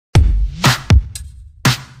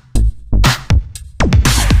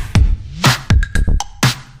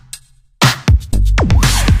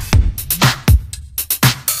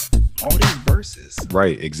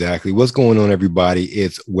Right, exactly. What's going on, everybody?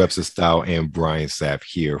 It's Webster Style and Brian Sapp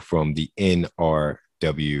here from the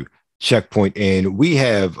NRW Checkpoint, and we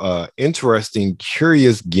have interesting,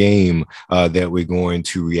 curious game that we're going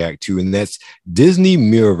to react to, and that's Disney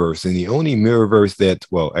Mirrorverse. And the only Mirrorverse that,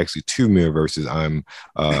 well, actually two Mirrorverses I'm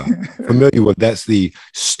familiar with. That's the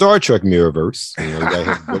Star Trek Mirrorverse. You know, you gotta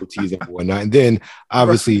have goatees and whatnot, and then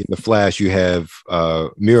obviously in the Flash you have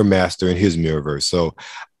Mirror Master and his Mirrorverse. So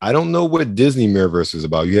I don't know what Disney Mirrorverse is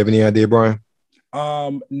about. You have any idea, Brian?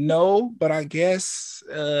 No, but I guess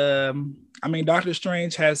I mean Doctor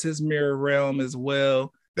Strange has his mirror realm as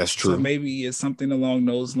well. That's So true. maybe it's something along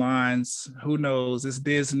those lines. Who knows? It's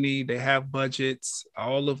Disney. They have budgets,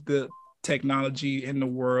 all of the technology in the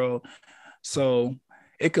world. So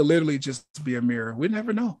it could literally just be a mirror. We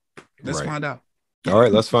never know. Let's Right. find out. All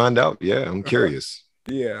right, let's find out. Yeah, I'm curious.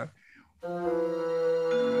 Yeah.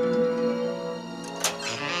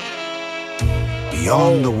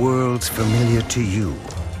 Beyond the worlds familiar to you,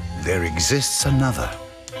 there exists another,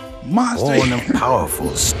 Monster. born of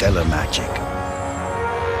powerful stellar magic.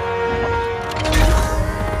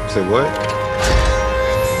 Say what?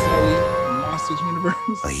 Monsters Universe.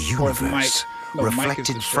 A universe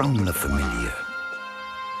reflected from the familiar,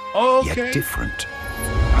 Okay. yet different,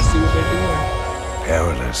 I see what they're doing.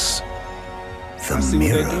 perilous. The see what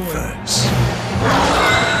they're doing. Mirrorverse.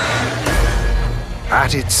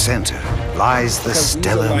 At its center lies the Because these are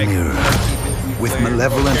stellar like mirror, Disney with players,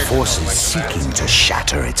 malevolent characters forces like that. seeking to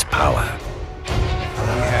shatter its power.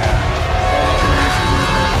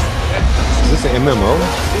 Is this an MMO?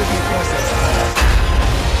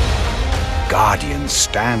 Guardians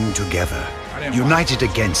stand together, united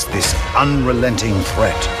against this unrelenting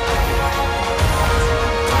threat.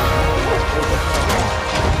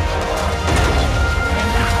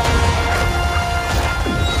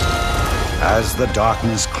 As the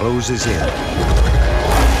darkness closes in,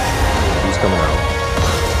 Who's coming out?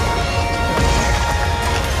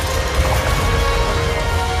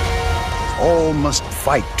 all must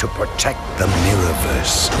fight to protect the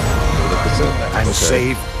Mirrorverse and Okay.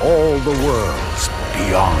 save all the worlds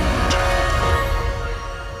beyond.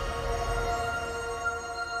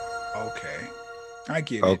 Okay. I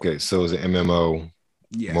get it. Okay, so it's an MMO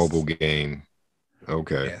Yes. mobile game.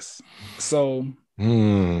 Okay. Yes. So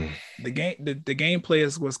Hmm. the gameplay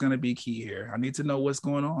is what's going to be key here. I need to know what's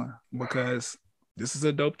going on because this is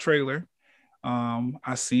a dope trailer.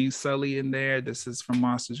 I seen Sully in there. This is from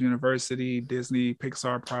Monsters University, Disney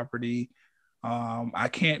Pixar property. I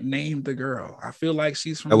can't name the girl. I feel like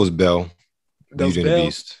she's from That was Belle. that was Beauty and the Belle.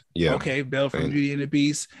 Beast. Yeah. Okay, Belle from And- Beauty and the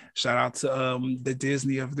Beast. Shout out to the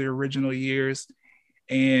Disney of the original years.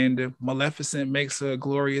 And Maleficent makes a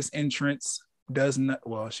glorious entrance. Does not,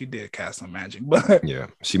 well, she did cast some magic, but Yeah,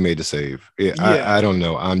 she made the save. Yeah, Yeah. I don't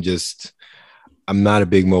know. I'm not a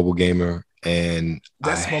big mobile gamer, and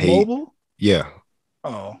that's I for hate. mobile. Yeah,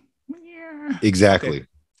 Oh, yeah. exactly.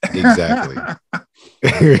 Exactly.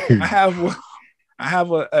 I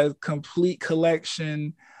have a complete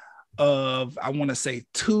collection of I want to say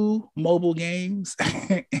 2 mobile games,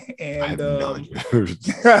 I and have none.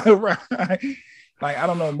 right. Like I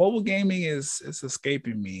don't know, mobile gaming is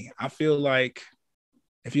escaping me. I feel like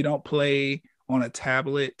if you don't play on a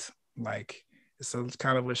tablet, like it's a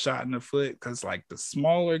kind of a shot in the foot because like the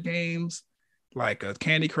smaller games, like a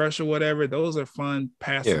Candy Crush or whatever, those are fun,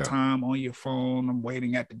 pass the Yeah. time on your phone. I'm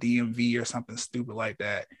waiting at the DMV or something stupid like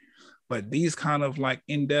that. But these kind of like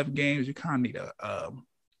in-depth games, you kind of need a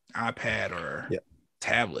iPad or Yeah.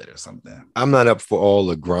 tablet or something. I'm not up for all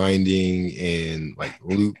the grinding and like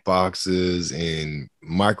loot boxes and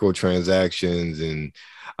microtransactions. And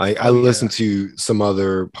I listen to some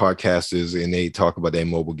other podcasters and they talk about their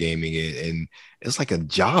mobile gaming and it's like a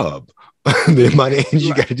job. The amount of energy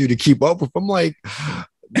you got to do to keep up with. I'm like,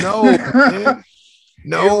 no, man.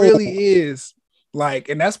 No, It really is. Like,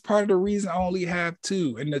 and that's part of the reason I only have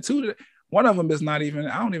 2. And the 2 that one of them is not even,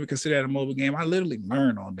 I don't even consider that a mobile game. I literally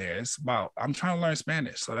learn on there. It's about, I'm trying to learn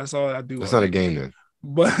Spanish. So that's all I do. That's on not a that game then.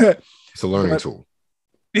 But It's a learning but- tool.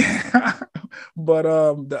 but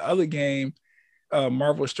the other game,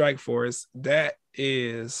 Marvel Strike Force, that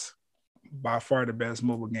is by far the best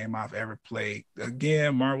mobile game I've ever played.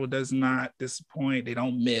 Again, Marvel does not disappoint. They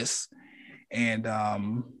don't miss. And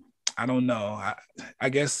I don't know. I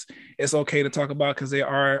guess it's okay to talk about because they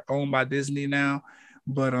are owned by Disney now.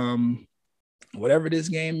 But whatever this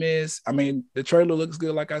game is, I mean, the trailer looks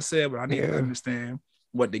good, like I said, but I need to understand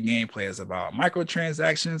what the gameplay is about.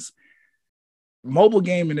 Microtransactions, mobile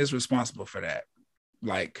gaming is responsible for that.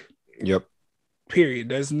 Like, Yep. period.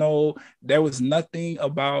 There was nothing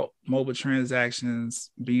about mobile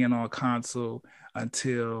transactions being on console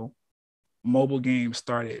until mobile games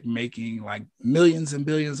started making like millions and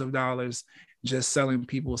billions of dollars just selling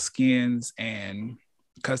people skins and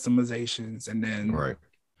customizations. And then Right.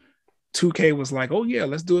 2K was like, oh yeah,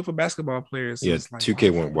 let's do it for basketball players. Yeah, It's like,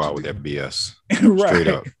 2K went wild with that BS. right. Straight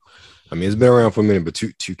up. I mean, it's been around for a minute, but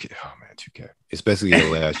 2K, oh man, 2K, especially the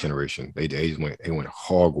last generation, they went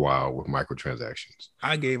hog wild with microtransactions.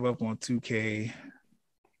 I gave up on 2K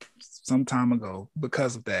some time ago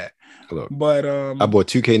because of that. Look, but I bought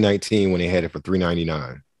 2K19 when they had it for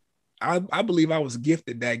 $3.99. I believe I was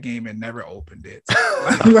gifted that game and never opened it.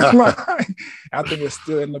 I think it's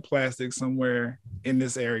still in the plastic somewhere in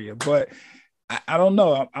this area, but I don't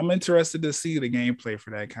know. I'm interested to see the gameplay for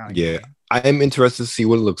that kind of game. I am interested to see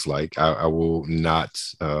what it looks like. I will not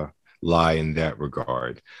lie in that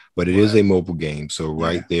regard, but it is a mobile game. So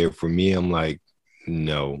there for me, I'm like,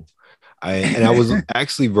 no. I was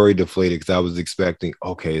actually very deflated because I was expecting,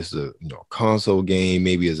 okay, it's a console game,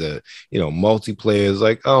 maybe it's a multiplayer. It's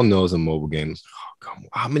like, oh no, it's a mobile game. It's, oh, come on.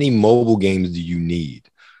 How many mobile games do you need?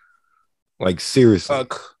 Like seriously.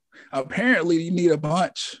 Apparently you need a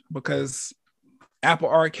bunch because Apple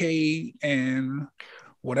Arcade and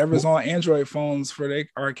whatever's on Android phones for their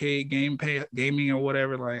arcade gaming or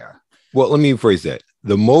whatever. Like, well, let me rephrase that.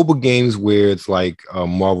 The mobile games where it's like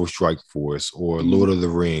Marvel Strike Force or Lord of the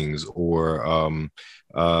Rings or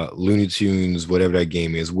Looney Tunes, whatever that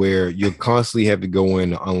game is, where you constantly have to go in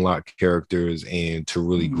to unlock characters and to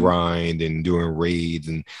really grind and doing raids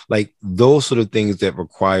and like those sort of things that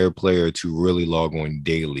require a player to really log on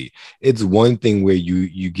daily. It's one thing where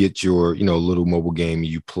you get your little mobile game and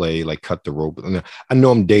you play like Cut the Rope. I know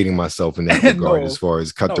I'm dating myself in that regard as far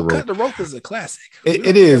as Cut the Rope. Cut the Rope is a classic.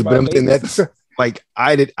 It is, but I'm saying that's like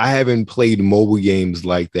I haven't played mobile games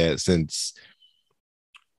like that since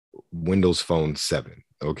Windows Phone 7.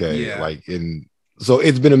 Okay. Yeah. Like so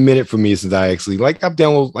it's been a minute for me since I actually I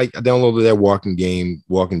downloaded that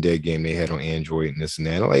Walking Dead game they had on Android and this and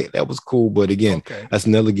that. Like that was cool. But again, that's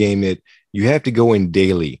another game that you have to go in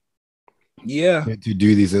daily. Yeah. To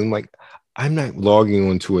do these. And I'm not logging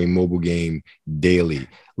onto a mobile game daily.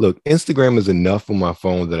 Look, Instagram is enough on my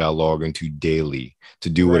phone that I log into daily to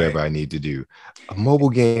do whatever I need to do. A mobile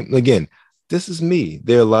game, again, this is me.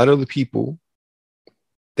 There are a lot of the people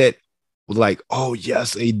that were like, oh,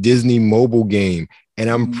 yes, a Disney mobile game. And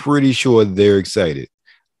I'm pretty sure they're excited.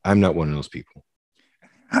 I'm not one of those people.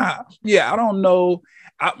 Yeah, I don't know.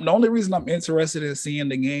 The only reason I'm interested in seeing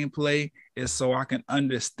the gameplay is so I can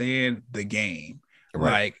understand the game.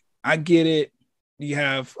 Right. Like, I get it. You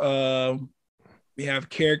have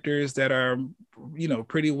characters that are,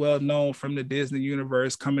 pretty well known from the Disney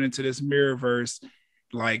universe coming into this Mirrorverse,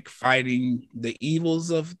 like fighting the evils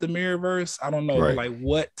of the Mirrorverse. I don't know, like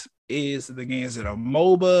what is the game? Is it a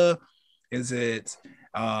MOBA? Is it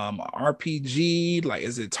RPG? Like,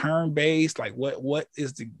 is it turn-based? Like, what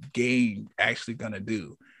is the game actually gonna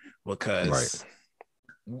do? Because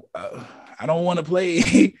I don't want to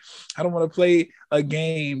play. I don't want to play a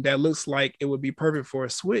game that looks like it would be perfect for a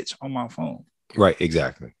Switch on my phone. Right,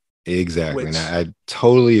 exactly. And I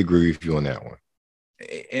totally agree with you on that one.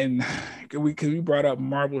 And because we brought up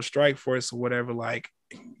Marvel Strike Force or whatever, like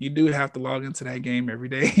you do have to log into that game every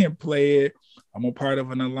day and play it. I'm a part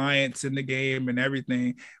of an alliance in the game and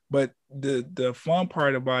everything. But the fun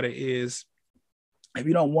part about it is if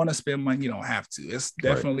you don't want to spend money, you don't have to. It's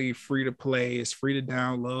definitely free to play. It's free to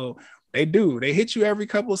download. They hit you every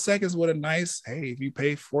couple of seconds with a nice, hey, if you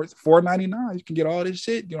pay $4.99, you can get all this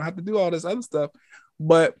shit. You don't have to do all this other stuff.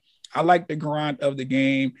 But I like the grind of the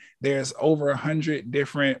game. There's over 100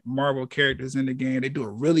 different Marvel characters in the game. They do a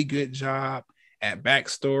really good job at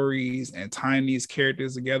backstories and tying these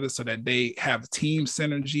characters together so that they have team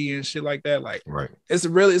synergy and shit like that. Like, it's a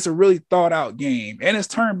really thought out game, and it's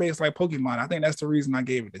turn based like Pokemon. I think that's the reason I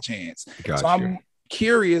gave it a chance. So I'm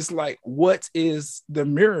curious, like, what is the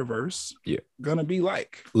Mirrorverse gonna be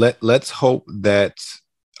like? Let's hope that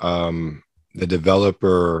the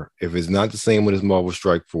developer, if it's not the same one as Marvel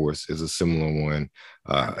Strike Force, is a similar one.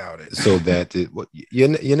 I doubt it. So that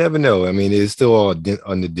you never know. I mean, it's still all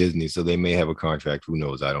under Disney, so they may have a contract. Who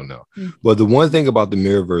knows? I don't know. But the one thing about the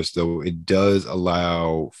Mirrorverse, though, it does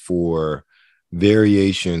allow for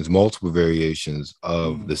multiple variations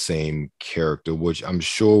of the same character, which I'm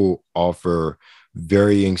sure will offer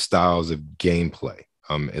varying styles of gameplay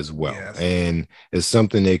as well. Yes. And it's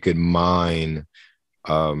something they could mine.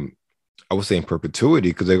 I would say in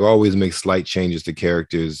perpetuity, because they always make slight changes to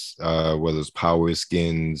characters, whether it's power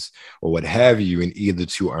skins or what have you, and either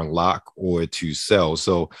to unlock or to sell.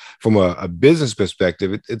 So from a business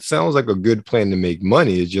perspective, it sounds like a good plan to make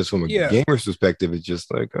money. It's just from a gamer's perspective, it's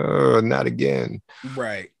just like, not again.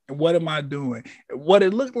 Right. what am I doing? What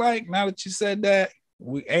it looked like now that you said that,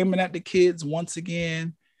 we aiming at the kids once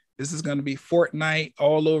again. This is going to be Fortnite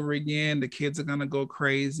all over again. The kids are going to go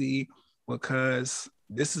crazy because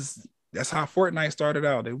that's how Fortnite started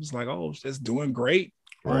out. It was like, oh, it's doing great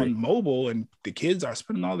on mobile, and the kids are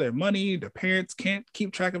spending all their money. The parents can't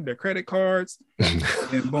keep track of their credit cards,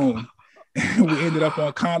 and boom, we ended up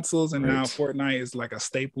on consoles, and now Fortnite is like a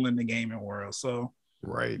staple in the gaming world. So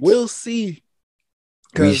we'll see.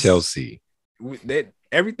 We shall see. That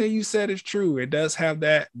everything you said is true. It does have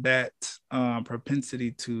that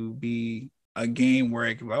propensity to be a game where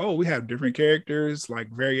it can be like, oh, we have different characters,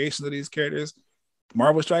 like variations of these characters.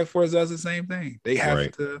 Marvel Strike Force does the same thing. They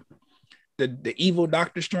have to. The evil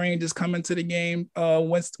Doctor Strange is coming to the game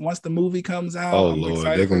once the movie comes out. Oh Lord,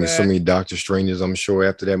 there are gonna be so many Doctor Stranges, I'm sure,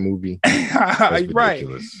 after that movie. Right.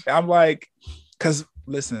 I'm like, because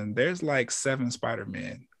listen, there's like 7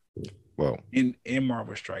 Spider-Man. Well, in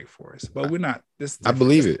Marvel Strike Force, but we're not. I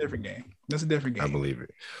believe it. Different game. That's a different game. I believe it.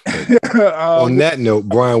 On that note,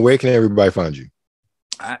 Brian, where can everybody find you?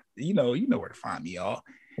 You know where to find me, y'all.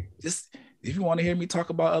 Just if you want to hear me talk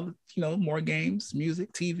about other, more games,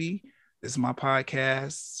 music, TV. This is my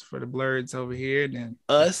podcast for the blurs over here. And then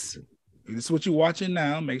us, this is what you're watching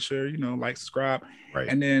now. Make sure, like, subscribe. Right.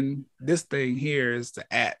 And then this thing here is the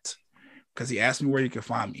 @ because he asked me where you can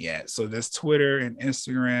find me at. So there's Twitter and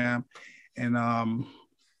Instagram. And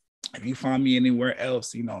if you find me anywhere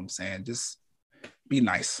else, you know what I'm saying? Just be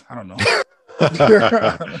nice. I don't know.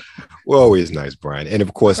 We're always nice, Brian. And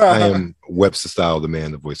of course, I am Webster Style, the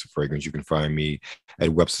man, the voice of fragrance. You can find me at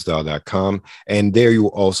websterstyle.com. And there you will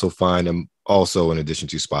also find them also in addition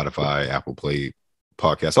to Spotify, Apple Play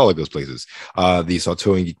Podcasts, all of those places. The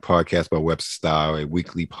Sartorial Geek Podcast by Webster Style, a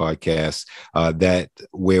weekly podcast that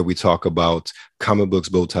where we talk about comic books,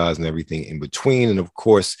 bow ties, and everything in between. And of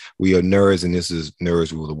course, we are nerds, and this is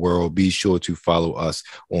Nerds Rule the World. Be sure to follow us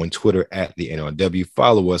on Twitter at the NRW.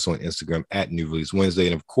 Follow us on Instagram at New Release Wednesday.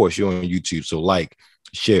 And of course, you're on YouTube. So like,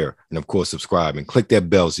 share, and of course, subscribe and click that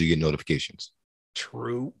bell so you get notifications.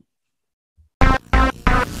 True.